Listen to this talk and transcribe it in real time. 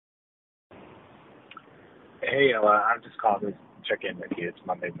Hey, I'm just calling to check in with you. It's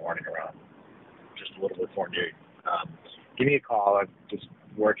Monday morning around just a little before noon. Give me a call. I'm just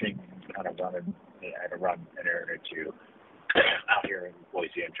working, kind of running. I had to run an errand or two out here in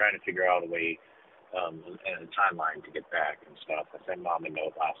Boise. I'm trying to figure out a way and a timeline to get back and stuff. I sent Mom a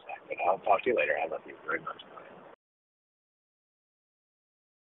note last night, but I'll talk to you later. I love you very much.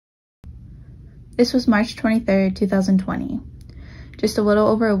 This was March 23rd, 2020. Just a little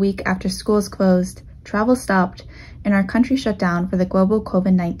over a week after schools closed, travel stopped, and our country shut down for the global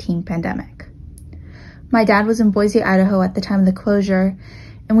COVID-19 pandemic. My dad was in Boise, Idaho at the time of the closure,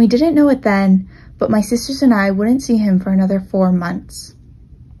 and we didn't know it then, but my sisters and I wouldn't see him for another 4 months.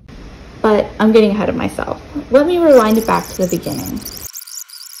 But I'm getting ahead of myself. Let me rewind it back to the beginning.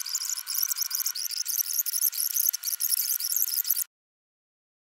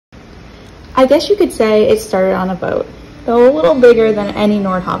 I guess you could say it started on a boat, though a little bigger than any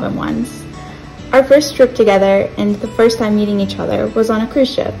Nordhavn ones. Our first trip together and the first time meeting each other was on a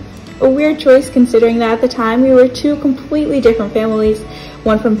cruise ship. A weird choice considering that at the time we were two completely different families,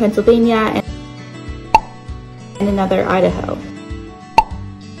 one from Pennsylvania and another Idaho.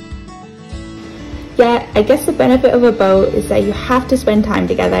 Yet, I guess the benefit of a boat is that you have to spend time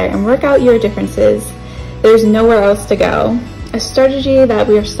together and work out your differences. There's nowhere else to go, a strategy that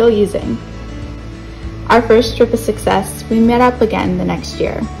we are still using. Our first trip a success, we met up again the next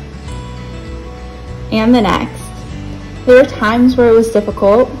year. And the next. There were times where it was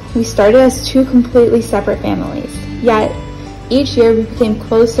difficult. We started as two completely separate families, yet each year we became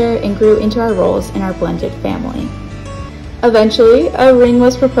closer and grew into our roles in our blended family. Eventually, a ring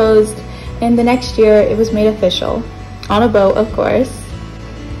was proposed, and the next year it was made official, on a boat of course.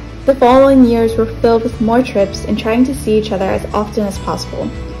 The following years were filled with more trips and trying to see each other as often as possible.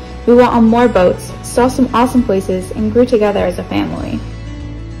 We went on more boats, saw some awesome places, and grew together as a family.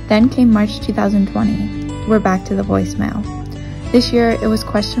 Then came March 2020. We're back to the voicemail. This year, it was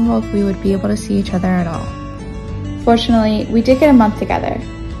questionable if we would be able to see each other at all. Fortunately, we did get a month together,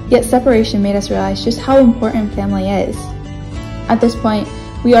 yet separation made us realize just how important family is. At this point,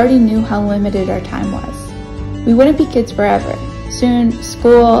 we already knew how limited our time was. We wouldn't be kids forever. Soon,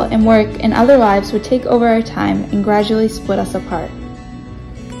 school and work and other lives would take over our time and gradually split us apart.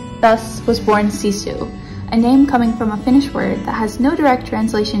 Thus was born Sisu, a name coming from a Finnish word that has no direct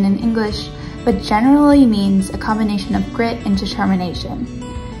translation in English, but generally means a combination of grit and determination.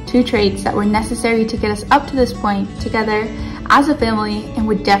 Two traits that were necessary to get us up to this point together as a family and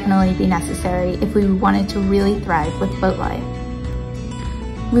would definitely be necessary if we wanted to really thrive with boat life.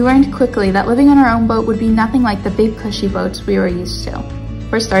 We learned quickly that living on our own boat would be nothing like the big cushy boats we were used to.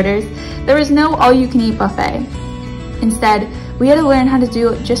 For starters, there was no all-you-can-eat buffet. Instead, we had to learn how to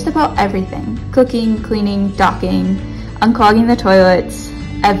do just about everything. Cooking, cleaning, docking, unclogging the toilets,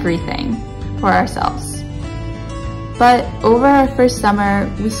 everything for ourselves. But over our first summer,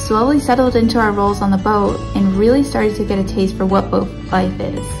 we slowly settled into our roles on the boat and really started to get a taste for what boat life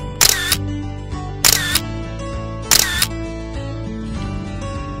is.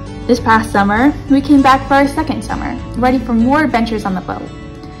 This past summer, we came back for our second summer, ready for more adventures on the boat.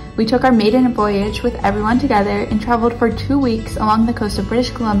 We took our maiden voyage with everyone together and traveled for 2 weeks along the coast of British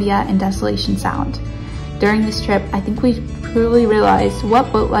Columbia and Desolation Sound. During this trip, I think we truly realized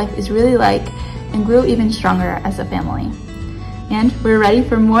what boat life is really like and grew even stronger as a family. And we're ready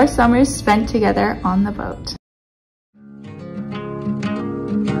for more summers spent together on the boat.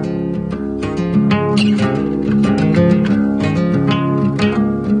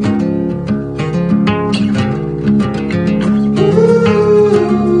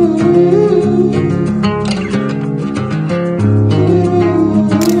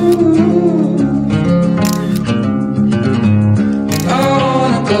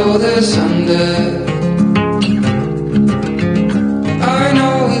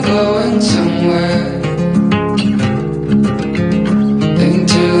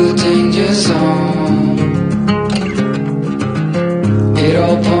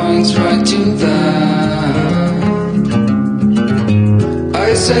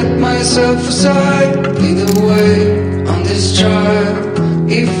 Set myself aside, lead the way on this trial.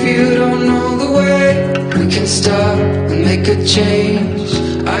 If you don't know the way, we can stop and make a change.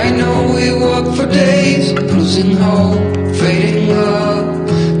 I know we walk for days, losing hope, fading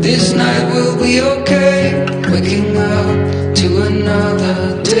love. This night will be okay, waking up to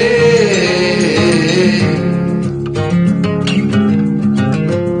another day.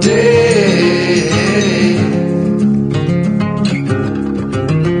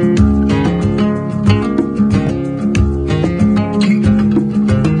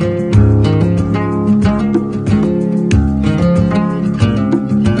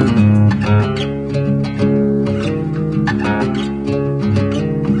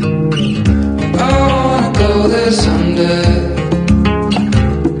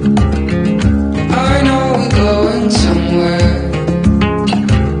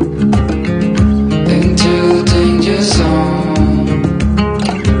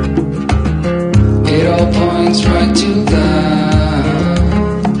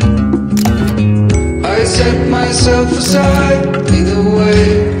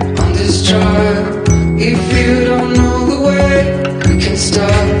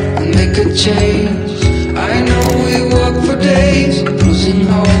 change. I know we walk for days, losing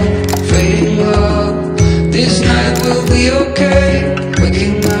hope, fading love. This night will be okay,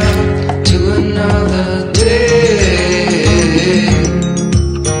 waking up to another day.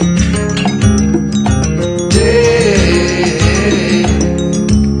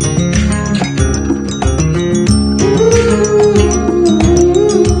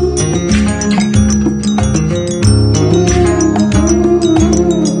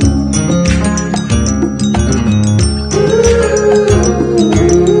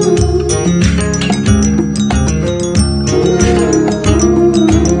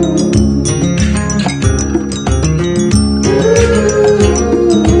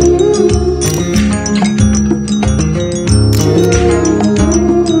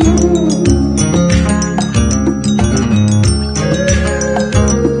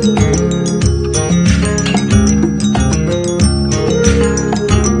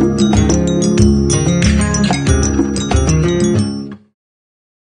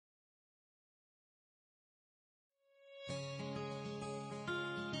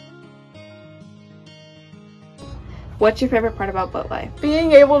 What's your favorite part about boat life?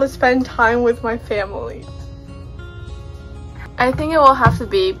 Being able to spend time with my family. I think it will have to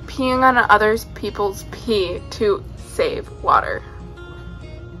be peeing on other people's pee to save water.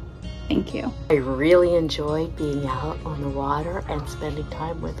 Thank you. I really enjoyed being out on the water and spending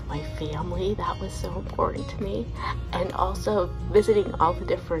time with my family. That was so important to me. And also visiting all the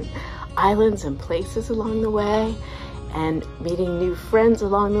different islands and places along the way and meeting new friends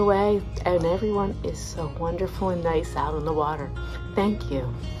along the way. And everyone is so wonderful and nice out on the water. Thank you.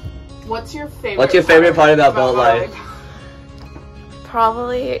 What's your favorite part about boat life?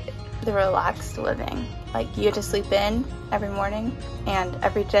 Probably the relaxed living. Like, you get to sleep in every morning and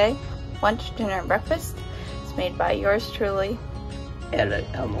every day. Lunch, dinner, and breakfast is made by yours truly. And a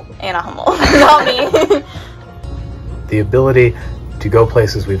Hummel. And a Hummel. Not me. The ability to go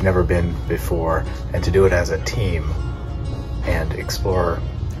places we've never been before and to do it as a team and explore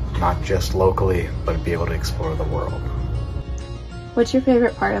not just locally, but be able to explore the world. What's your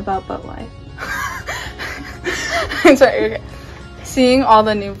favorite part about boat life? Sorry, okay. Seeing all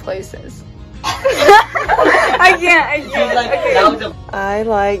the new places. I can't. I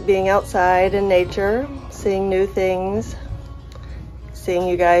like being outside in nature, seeing new things, seeing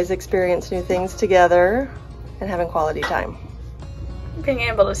you guys experience new things together, and having quality time. Being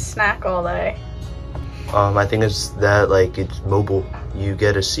able to snack all day. I think it's that, like, it's mobile. You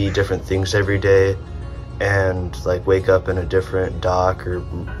get to see different things every day and, like, wake up in a different dock or,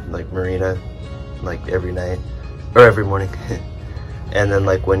 like, marina, like, every night or every morning. And then,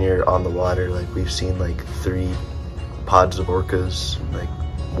 like, when you're on the water, like, we've seen, like, 3 pods of orcas, like,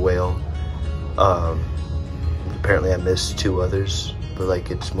 whale. Apparently I missed 2 others, but,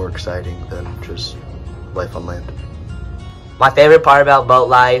 like, it's more exciting than just life on land. My favorite part about boat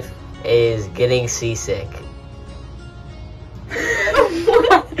life is getting seasick.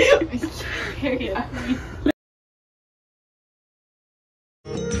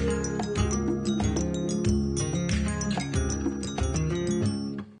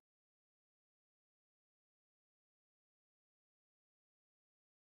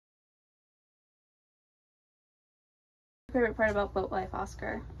 Favorite part about boat life,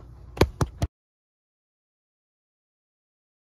 Oscar?